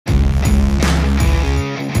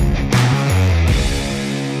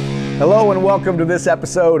Hello and welcome to this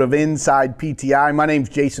episode of Inside PTI. My name's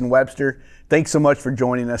Jason Webster. Thanks so much for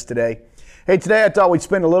joining us today. Hey, today I thought we'd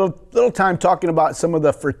spend a little time talking about some of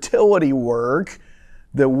the fertility work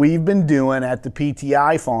that we've been doing at the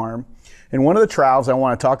PTI farm. And one of the trials I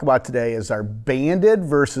want to talk about today is our banded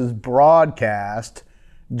versus broadcast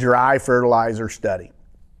dry fertilizer study.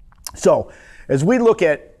 So as we look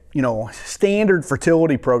at, standard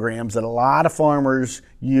fertility programs that a lot of farmers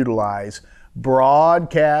utilize,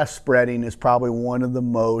 broadcast spreading is probably one of the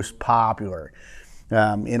most popular.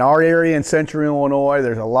 In our area in central Illinois,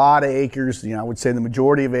 there's a lot of acres, I would say the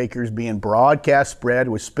majority of acres being broadcast spread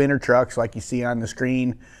with spinner trucks like you see on the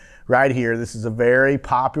screen right here. This is a very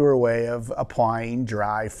popular way of applying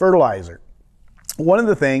dry fertilizer. One of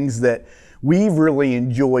the things that we've really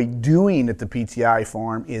enjoyed doing at the PTI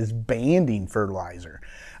farm is banding fertilizer.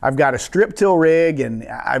 I've got a strip till rig and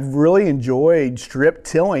I've really enjoyed strip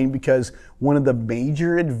tilling because one of the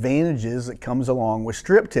major advantages that comes along with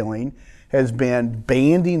strip tilling has been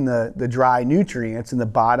banding the dry nutrients in the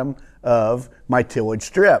bottom of my tillage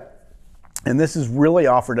strip. And this has really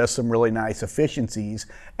offered us some really nice efficiencies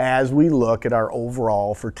as we look at our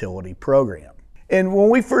overall fertility program. And when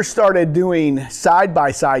we first started doing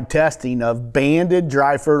side-by-side testing of banded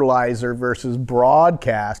dry fertilizer versus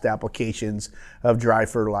broadcast applications of dry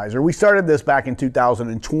fertilizer, we started this back in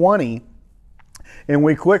 2020, and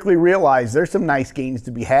we quickly realized there's some nice gains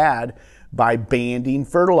to be had by banding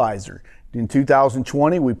fertilizer. In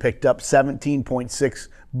 2020, we picked up 17.6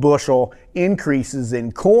 bushel increases in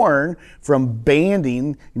corn from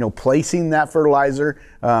banding, placing that fertilizer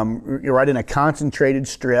right in a concentrated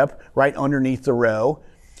strip right underneath the row.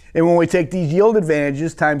 And when we take these yield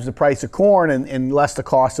advantages times the price of corn and less the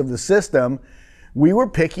cost of the system, we were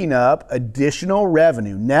picking up additional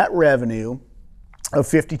revenue, net revenue of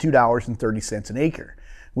 $52.30 an acre.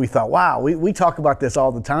 We thought, wow, we talk about this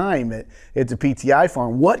all the time at the PTI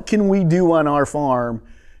farm. What can we do on our farm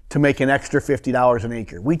to make an extra $50 an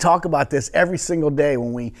acre? We talk about this every single day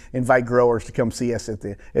when we invite growers to come see us at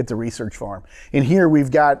the research farm. And here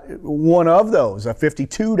we've got one of those, a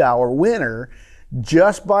 $52 winner,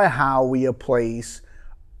 just by how we place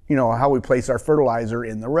our fertilizer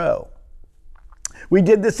in the row. We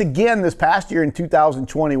did this again this past year in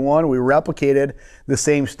 2021. We replicated the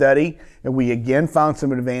same study and we again found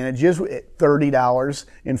some advantages at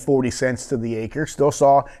 $30.40 to the acre. Still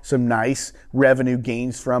saw some nice revenue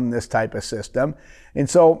gains from this type of system. And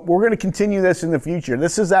so we're going to continue this in the future.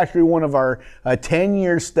 This is actually one of our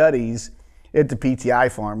 10-year studies at the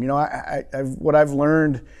PTI farm. What I've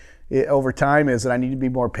learned over time is that I need to be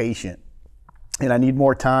more patient and I need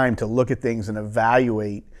more time to look at things and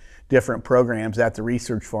evaluate different programs at the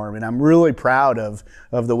research farm. And I'm really proud of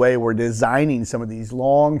the way we're designing some of these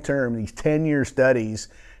long-term, these 10-year studies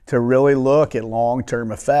to really look at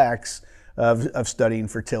long-term effects of studying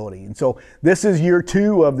fertility. And so this is year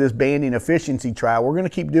 2 of this banding efficiency trial. We're going to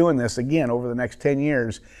keep doing this again over the next 10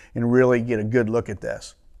 years and really get a good look at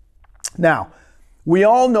this. Now, we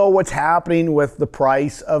all know what's happening with the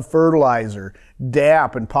price of fertilizer,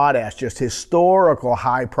 DAP and potash, just historical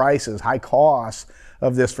high prices, high costs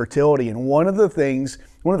of this fertility. And one of the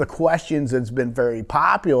questions that's been very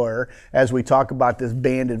popular as we talk about this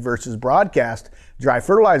banded versus broadcast dry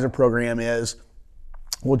fertilizer program is,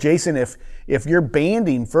 well, Jason, if you're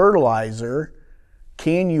banding fertilizer,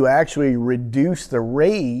 can you actually reduce the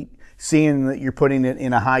rate, seeing that you're putting it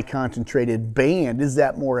in a high concentrated band? Is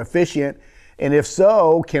that more efficient? And if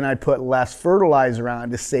so, can I put less fertilizer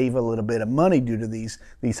on to save a little bit of money due to these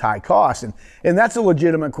high costs? And that's a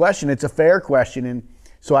legitimate question. It's a fair question. And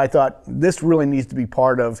so I thought this really needs to be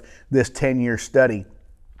part of this 10-year study,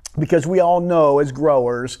 because we all know as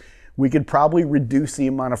growers, we could probably reduce the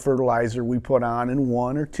amount of fertilizer we put on in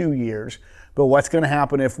 1 or 2 years. But what's going to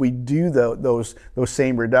happen if we do those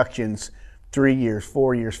same reductions 3 years,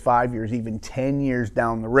 4 years, 5 years, even 10 years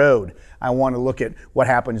down the road? I want to look at what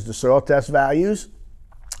happens to soil test values.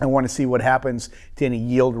 I want to see what happens to any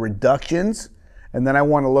yield reductions. And then I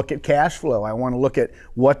want to look at cash flow. I want to look at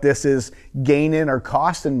what this is gaining or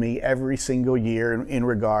costing me every single year in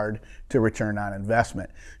regard to return on investment.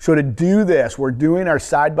 So to do this, we're doing our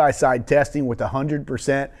side-by-side testing with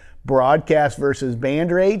 100% broadcast versus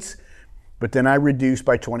band rates, but then I reduce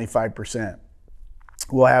by 25%.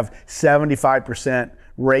 We'll have 75%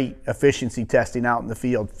 rate efficiency testing out in the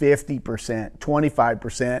field, 50%,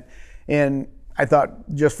 25%. And I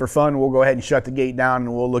thought just for fun, we'll go ahead and shut the gate down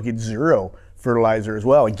and we'll look at zero fertilizer as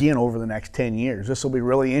well, again, over the next 10 years. This will be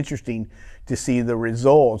really interesting to see the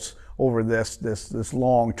results over this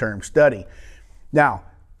long-term study. Now,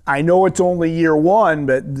 I know it's only year one,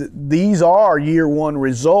 but these are year one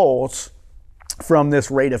results from this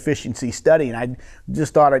rate efficiency study, and I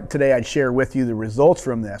just thought today I'd share with you the results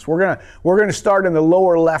from this. We're gonna start in the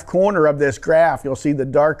lower left corner of this graph. You'll see the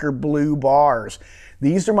darker blue bars.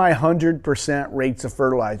 These are my 100% rates of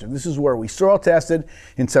fertilizer. This is where we soil tested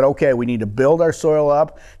and said, okay, we need to build our soil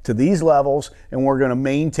up to these levels, and we're gonna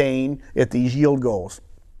maintain at these yield goals.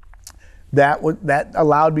 That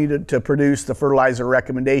allowed me to produce the fertilizer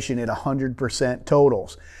recommendation at 100%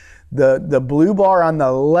 totals. The blue bar on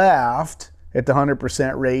the left at the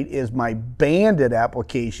 100% rate is my banded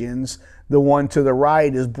applications. The one to the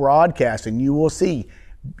right is broadcast, and you will see,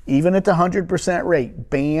 even at the 100% rate,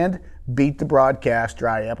 band beat the broadcast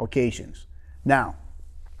dry applications. Now,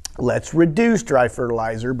 let's reduce dry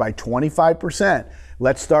fertilizer by 25%.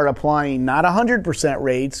 Let's start applying not 100%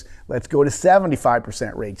 rates, let's go to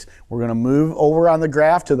 75% rates. We're gonna move over on the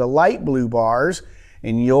graph to the light blue bars,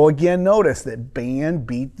 and you'll again notice that band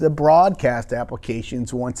beat the broadcast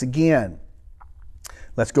applications once again.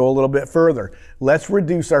 Let's go a little bit further. Let's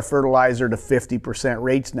reduce our fertilizer to 50%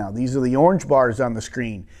 rates now. These are the orange bars on the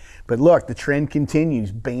screen. But look, the trend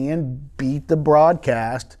continues. Band beat the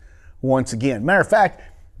broadcast once again. Matter of fact,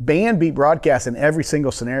 band beat broadcast in every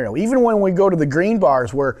single scenario. Even when we go to the green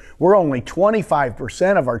bars where we're only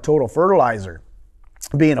 25% of our total fertilizer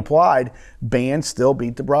being applied, band still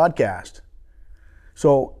beat the broadcast.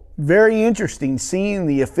 So very interesting seeing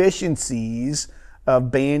the efficiencies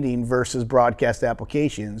of banding versus broadcast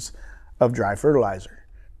applications of dry fertilizer.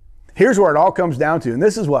 Here's where it all comes down to, and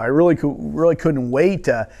this is what I really couldn't wait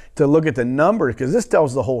to look at the numbers, because this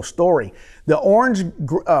tells the whole story. The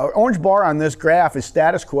orange bar on this graph is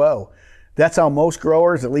status quo. That's how most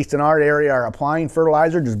growers, at least in our area, are applying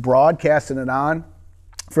fertilizer, just broadcasting it on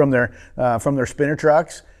from their spinner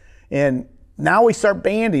trucks. And now we start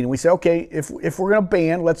banding, and we say, okay, if we're going to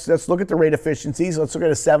band, let's look at the rate efficiencies. Let's look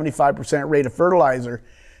at a 75% rate of fertilizer.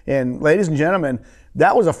 And ladies and gentlemen,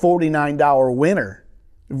 that was a $49 winner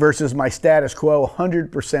versus my status quo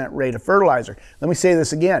 100% rate of fertilizer. Let me say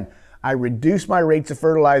this again. I reduced my rates of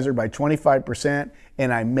fertilizer by 25%,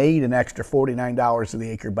 and I made an extra $49 to the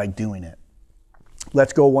acre by doing it.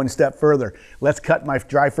 Let's go one step further. Let's cut my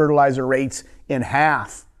dry fertilizer rates in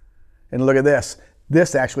half. And look at this.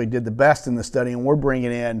 This actually did the best in the study, and we're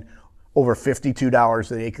bringing in over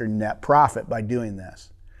 $52 an acre net profit by doing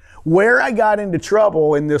this. Where I got into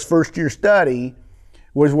trouble in this first year study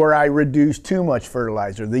was where I reduced too much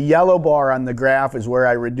fertilizer. The yellow bar on the graph is where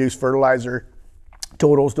I reduced fertilizer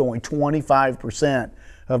totals to only 25%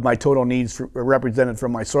 of my total needs represented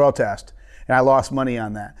from my soil test, and I lost money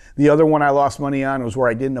on that. The other one I lost money on was where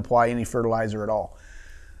I didn't apply any fertilizer at all.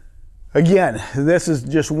 Again, this is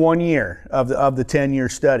just 1 year of the 10-year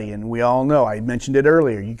study, and we all know, I mentioned it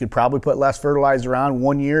earlier, you could probably put less fertilizer on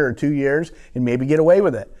 1 year or 2 years and maybe get away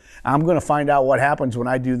with it. I'm going to find out what happens when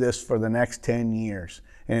I do this for the next 10 years.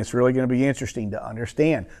 And it's really going to be interesting to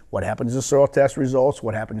understand what happens to soil test results,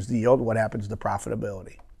 what happens to yield, what happens to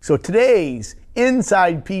profitability. So today's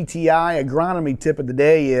Inside PTI agronomy tip of the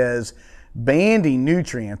day is banding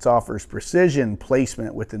nutrients offers precision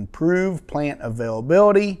placement with improved plant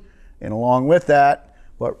availability. And along with that,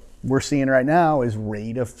 what we're seeing right now is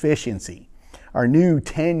rate efficiency. Our new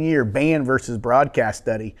 10-year band versus broadcast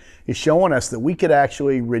study is showing us that we could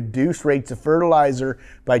actually reduce rates of fertilizer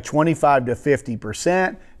by 25 to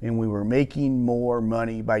 50%, and we were making more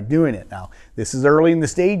money by doing it. Now, this is early in the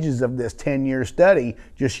stages of this 10-year study.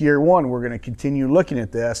 Just year one, we're going to continue looking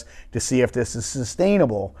at this to see if this is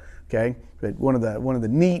sustainable. Okay, but one of the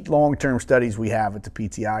neat long-term studies we have at the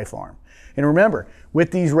PTI farm. And remember,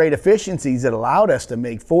 with these rate efficiencies, it allowed us to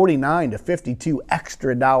make 49 to 52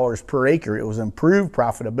 extra dollars per acre. It was improved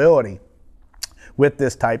profitability with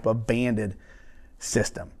this type of banded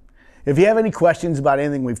system. If you have any questions about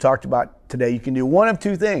anything we've talked about today, you can do one of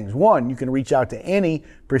two things. One, you can reach out to any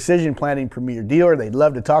Precision Planting Premier dealer. They'd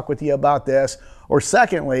love to talk with you about this. Or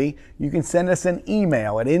secondly, you can send us an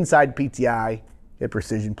email at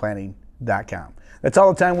InsidePTI@precisionplanting.com. That's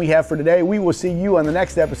all the time we have for today. We will see you on the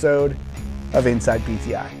next episode of Inside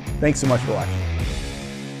PTI. Thanks so much for watching.